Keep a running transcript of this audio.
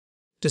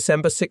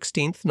December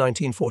 16,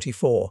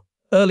 1944.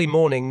 Early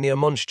morning near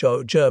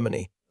Monschau,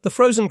 Germany. The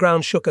frozen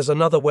ground shook as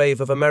another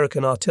wave of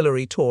American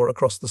artillery tore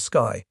across the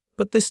sky.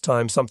 But this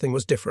time something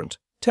was different.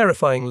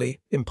 Terrifyingly,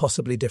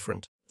 impossibly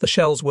different. The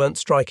shells weren't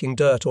striking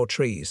dirt or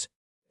trees.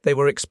 They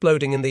were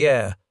exploding in the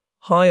air,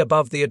 high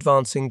above the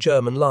advancing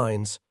German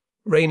lines,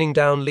 raining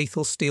down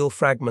lethal steel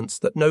fragments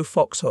that no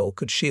foxhole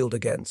could shield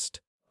against.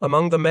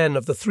 Among the men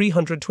of the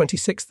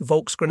 326th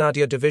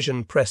Volksgrenadier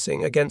Division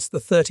pressing against the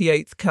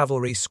 38th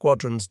Cavalry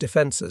Squadron's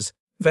defences,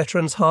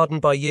 veterans hardened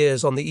by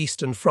years on the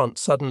Eastern Front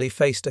suddenly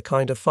faced a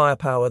kind of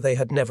firepower they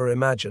had never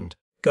imagined.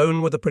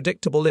 Gone were the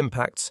predictable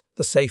impacts,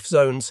 the safe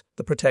zones,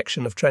 the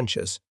protection of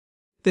trenches.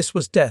 This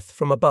was death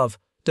from above,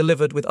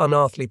 delivered with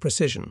unearthly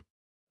precision.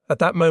 At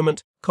that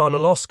moment,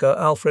 Colonel Oscar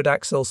Alfred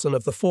Axelson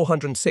of the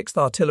 406th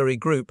Artillery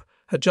Group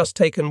had just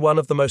taken one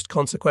of the most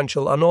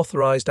consequential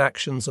unauthorized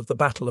actions of the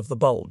Battle of the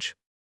Bulge.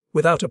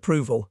 Without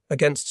approval,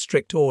 against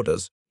strict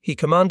orders, he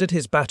commanded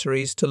his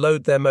batteries to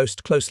load their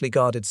most closely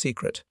guarded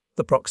secret,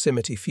 the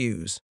proximity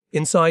fuse.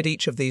 Inside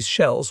each of these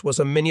shells was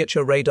a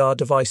miniature radar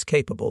device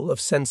capable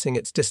of sensing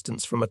its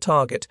distance from a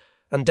target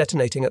and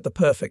detonating at the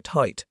perfect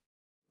height.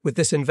 With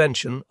this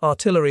invention,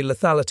 artillery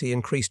lethality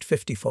increased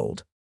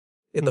 50-fold.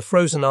 In the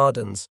frozen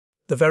Ardennes,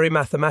 the very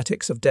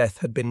mathematics of death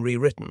had been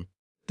rewritten.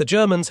 The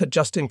Germans had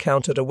just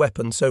encountered a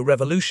weapon so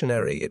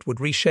revolutionary it would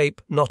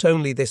reshape not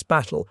only this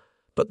battle,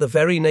 but the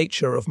very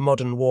nature of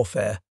modern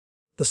warfare.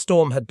 The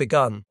storm had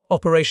begun.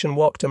 Operation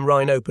Wacht am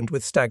Rhein opened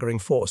with staggering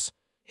force.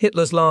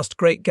 Hitler's last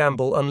great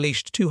gamble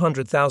unleashed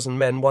 200,000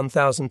 men,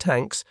 1,000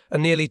 tanks,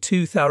 and nearly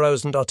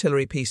 2,000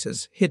 artillery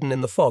pieces hidden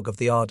in the fog of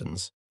the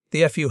Ardennes.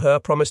 The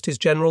Führer promised his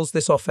generals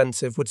this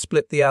offensive would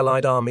split the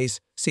Allied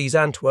armies, seize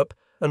Antwerp,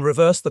 and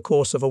reverse the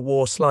course of a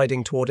war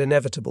sliding toward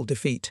inevitable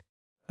defeat.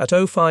 At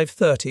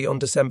 05:30 on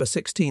December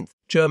 16th,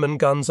 German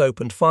guns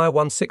opened fire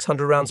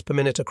 600 rounds per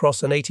minute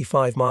across an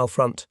 85-mile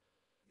front.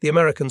 The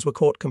Americans were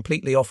caught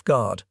completely off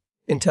guard.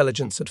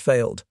 Intelligence had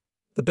failed.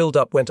 The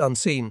build-up went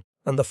unseen,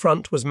 and the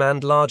front was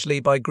manned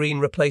largely by green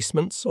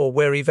replacements or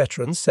wary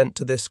veterans sent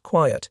to this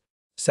quiet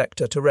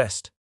sector to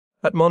rest.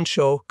 At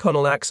Monschau,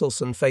 Colonel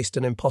Axelson faced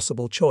an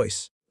impossible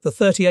choice. The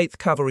 38th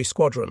Cavalry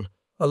Squadron,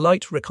 a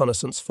light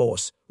reconnaissance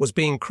force, was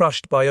being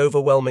crushed by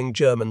overwhelming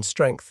German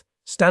strength.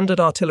 Standard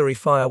artillery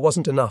fire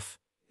wasn't enough.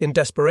 In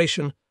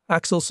desperation,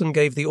 Axelson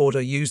gave the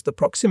order use the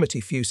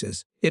proximity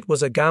fuses. It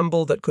was a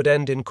gamble that could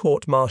end in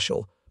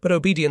court-martial, but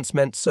obedience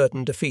meant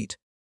certain defeat.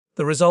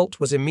 The result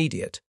was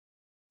immediate.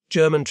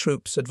 German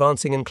troops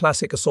advancing in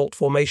classic assault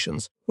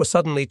formations were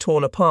suddenly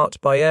torn apart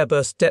by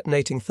airbursts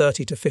detonating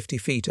 30 to 50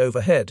 feet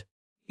overhead.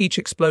 Each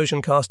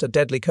explosion cast a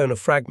deadly cone of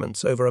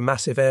fragments over a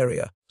massive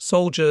area.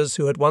 Soldiers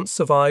who had once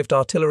survived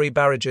artillery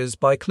barrages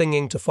by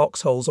clinging to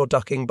foxholes or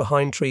ducking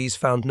behind trees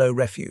found no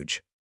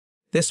refuge.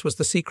 This was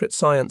the secret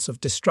science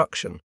of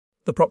destruction.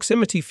 The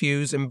proximity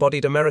fuse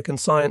embodied American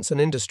science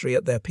and industry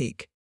at their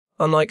peak.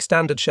 Unlike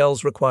standard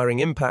shells requiring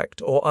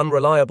impact or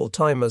unreliable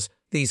timers,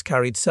 these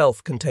carried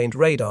self-contained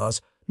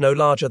radars, no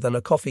larger than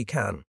a coffee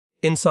can.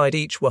 Inside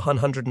each were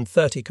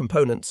 130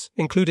 components,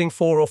 including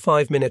 4 or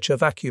 5 miniature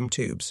vacuum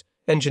tubes,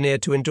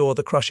 engineered to endure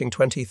the crushing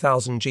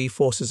 20,000 G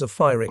forces of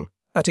firing.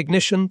 At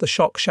ignition, the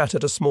shock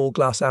shattered a small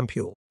glass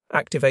ampule,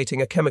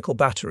 activating a chemical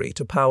battery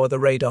to power the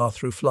radar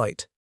through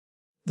flight.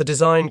 The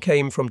design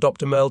came from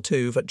Dr. Merle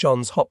Tuve at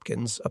Johns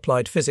Hopkins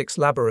Applied Physics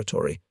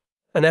Laboratory,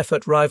 an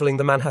effort rivaling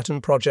the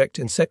Manhattan Project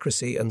in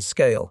secrecy and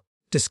scale.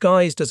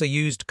 Disguised as a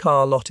used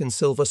car lot in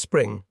Silver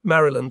Spring,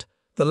 Maryland,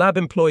 the lab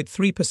employed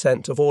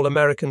 3% of all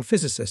American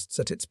physicists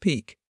at its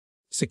peak.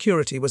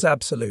 Security was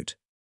absolute.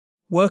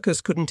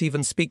 Workers couldn't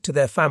even speak to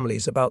their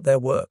families about their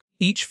work.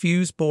 Each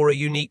fuse bore a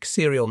unique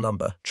serial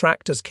number,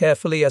 tracked as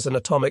carefully as an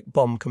atomic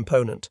bomb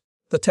component.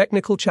 The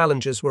technical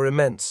challenges were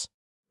immense.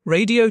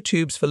 Radio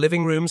tubes for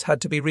living rooms had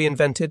to be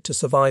reinvented to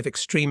survive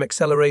extreme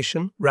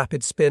acceleration,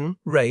 rapid spin,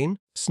 rain,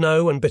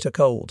 snow, and bitter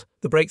cold.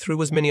 The breakthrough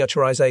was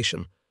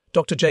miniaturization.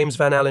 Dr. James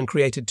Van Allen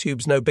created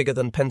tubes no bigger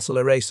than pencil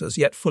erasers,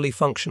 yet fully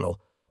functional.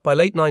 By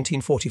late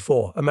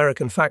 1944,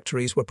 American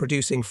factories were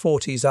producing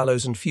 40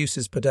 Xalos and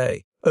fuses per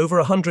day. Over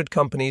 100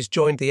 companies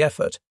joined the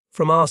effort,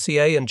 from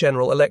RCA and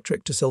General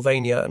Electric to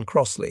Sylvania and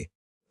Crossley.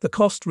 The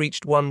cost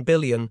reached $1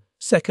 billion,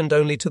 second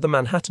only to the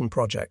Manhattan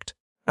Project.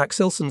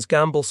 Axelson's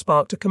gamble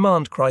sparked a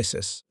command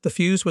crisis. The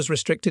fuse was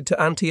restricted to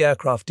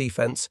anti-aircraft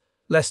defense,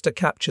 lest a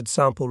captured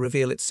sample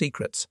reveal its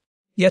secrets.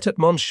 Yet at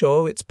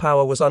Monschau, its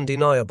power was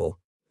undeniable.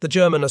 The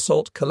German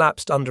assault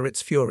collapsed under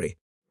its fury.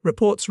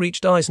 Reports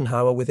reached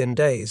Eisenhower within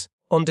days.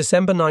 On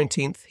December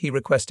 19th, he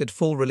requested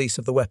full release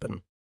of the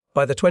weapon.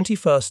 By the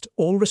 21st,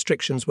 all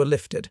restrictions were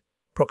lifted.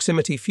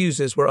 Proximity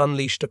fuses were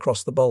unleashed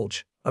across the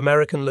Bulge.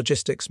 American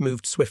logistics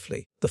moved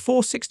swiftly. The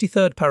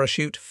 463rd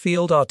Parachute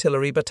Field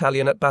Artillery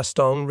Battalion at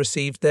Bastogne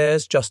received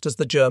theirs just as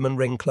the German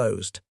ring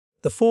closed.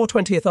 The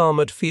 420th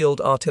Armored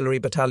Field Artillery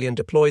Battalion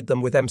deployed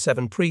them with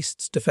M7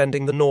 priests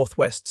defending the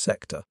northwest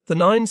sector. The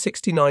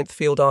 969th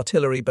Field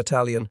Artillery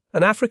Battalion,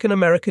 an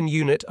African-American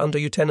unit under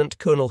Lieutenant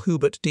Colonel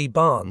Hubert D.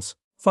 Barnes,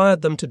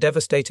 fired them to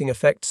devastating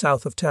effect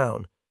south of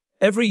town.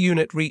 Every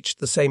unit reached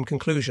the same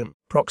conclusion.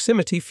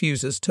 Proximity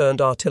fuses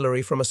turned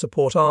artillery from a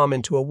support arm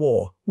into a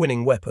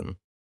war-winning weapon.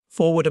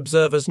 Forward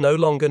observers no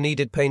longer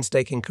needed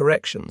painstaking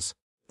corrections.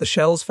 The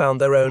shells found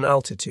their own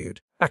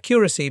altitude.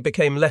 Accuracy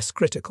became less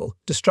critical,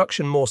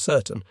 destruction more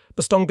certain.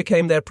 Bastogne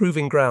became their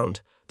proving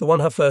ground. The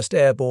 101st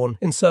Airborne,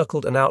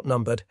 encircled and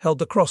outnumbered, held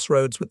the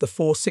crossroads with the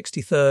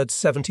 463rd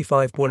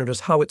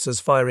 75mm howitzers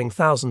firing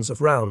thousands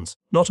of rounds.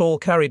 Not all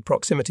carried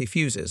proximity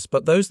fuses,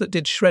 but those that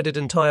did shredded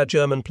entire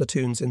German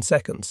platoons in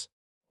seconds.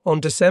 On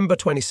December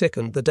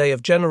 22nd, the day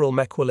of General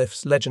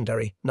Meckwolff's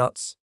legendary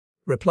nuts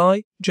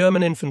reply,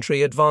 German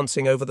infantry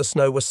advancing over the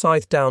snow were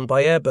scythed down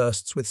by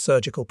airbursts with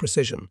surgical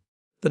precision.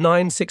 The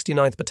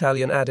 969th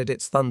Battalion added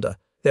its thunder.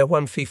 Their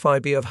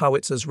 155 of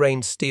howitzers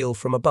rained steel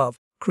from above,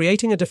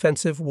 creating a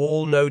defensive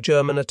wall no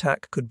German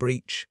attack could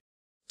breach.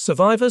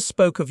 Survivors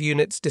spoke of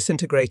units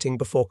disintegrating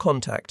before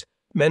contact,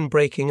 men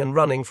breaking and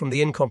running from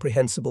the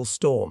incomprehensible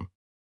storm.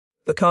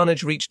 The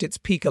carnage reached its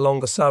peak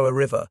along the Sauer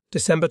River,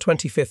 December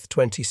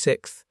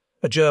 25-26th.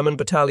 A German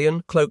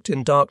battalion, cloaked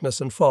in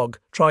darkness and fog,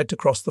 tried to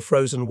cross the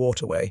frozen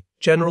waterway.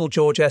 General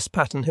George S.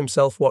 Patton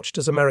himself watched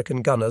as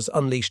American gunners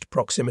unleashed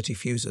proximity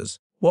fuses.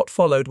 What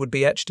followed would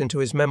be etched into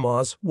his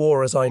memoirs,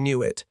 War as I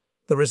Knew It.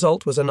 The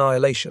result was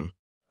annihilation.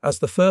 As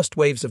the first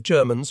waves of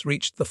Germans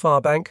reached the far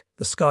bank,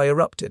 the sky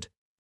erupted.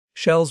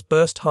 Shells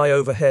burst high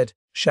overhead,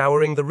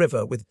 showering the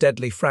river with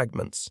deadly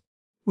fragments.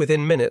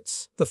 Within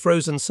minutes, the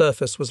frozen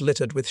surface was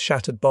littered with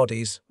shattered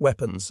bodies,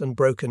 weapons, and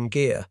broken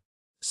gear.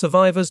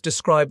 Survivors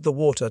described the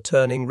water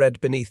turning red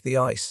beneath the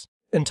ice.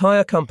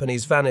 Entire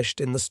companies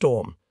vanished in the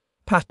storm.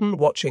 Patton,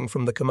 watching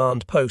from the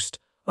command post,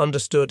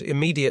 understood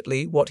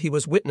immediately what he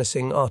was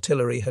witnessing.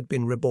 Artillery had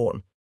been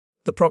reborn.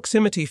 The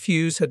proximity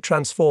fuse had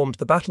transformed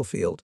the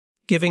battlefield,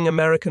 giving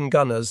American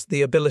gunners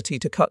the ability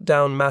to cut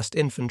down massed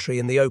infantry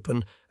in the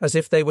open as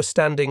if they were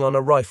standing on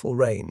a rifle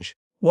range.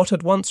 What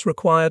had once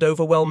required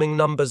overwhelming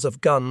numbers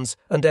of guns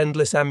and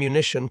endless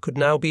ammunition could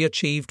now be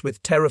achieved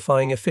with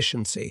terrifying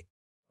efficiency.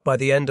 By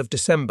the end of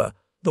December,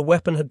 the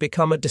weapon had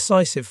become a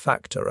decisive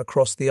factor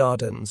across the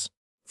Ardennes.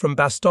 From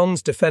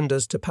Bastogne's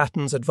defenders to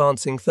Patton's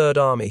advancing Third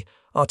Army,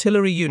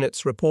 artillery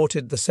units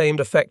reported the same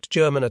effect.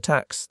 German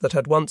attacks that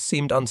had once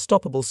seemed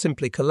unstoppable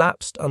simply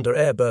collapsed under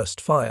airburst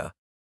fire.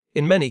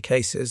 In many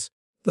cases,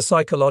 the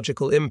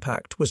psychological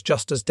impact was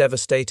just as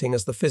devastating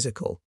as the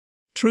physical.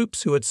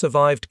 Troops who had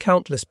survived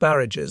countless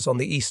barrages on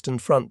the Eastern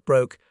Front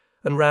broke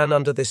and ran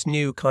under this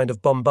new kind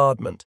of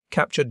bombardment.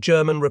 Captured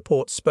German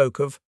reports spoke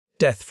of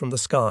death from the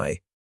sky,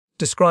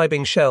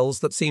 describing shells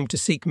that seemed to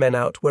seek men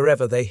out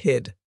wherever they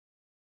hid.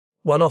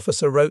 One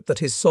officer wrote that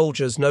his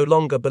soldiers no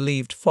longer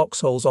believed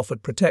foxholes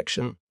offered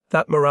protection,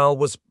 that morale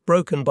was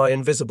broken by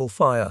invisible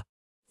fire.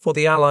 For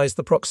the Allies,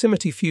 the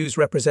proximity fuse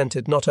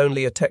represented not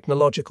only a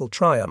technological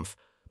triumph,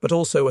 but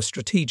also a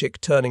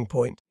strategic turning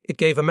point. It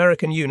gave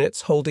American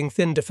units holding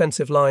thin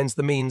defensive lines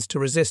the means to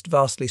resist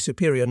vastly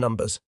superior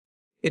numbers.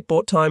 It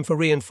bought time for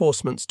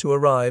reinforcements to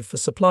arrive, for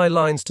supply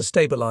lines to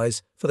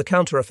stabilize, for the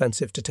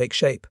counteroffensive to take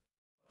shape.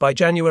 By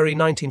January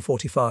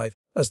 1945,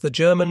 as the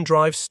German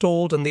drive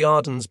stalled and the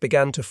Ardennes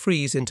began to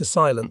freeze into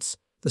silence,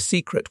 the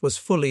secret was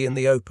fully in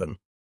the open.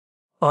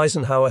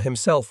 Eisenhower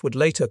himself would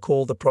later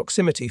call the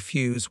proximity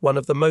fuse one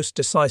of the most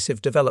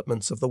decisive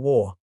developments of the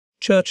war.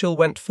 Churchill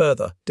went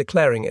further,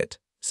 declaring it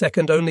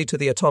second only to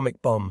the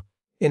atomic bomb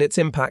in its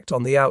impact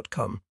on the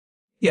outcome.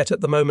 Yet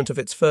at the moment of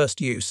its first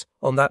use,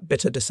 on that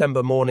bitter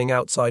December morning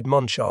outside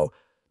Monschau,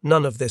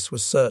 none of this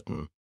was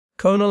certain.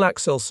 Colonel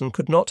Axelson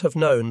could not have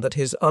known that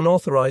his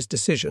unauthorized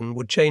decision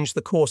would change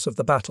the course of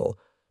the battle,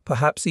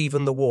 perhaps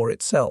even the war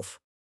itself.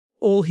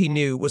 All he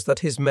knew was that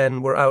his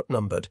men were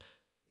outnumbered.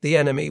 The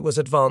enemy was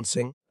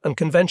advancing, and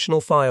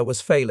conventional fire was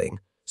failing,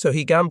 so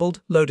he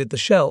gambled, loaded the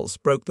shells,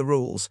 broke the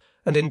rules,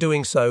 and in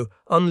doing so,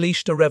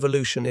 unleashed a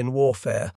revolution in warfare.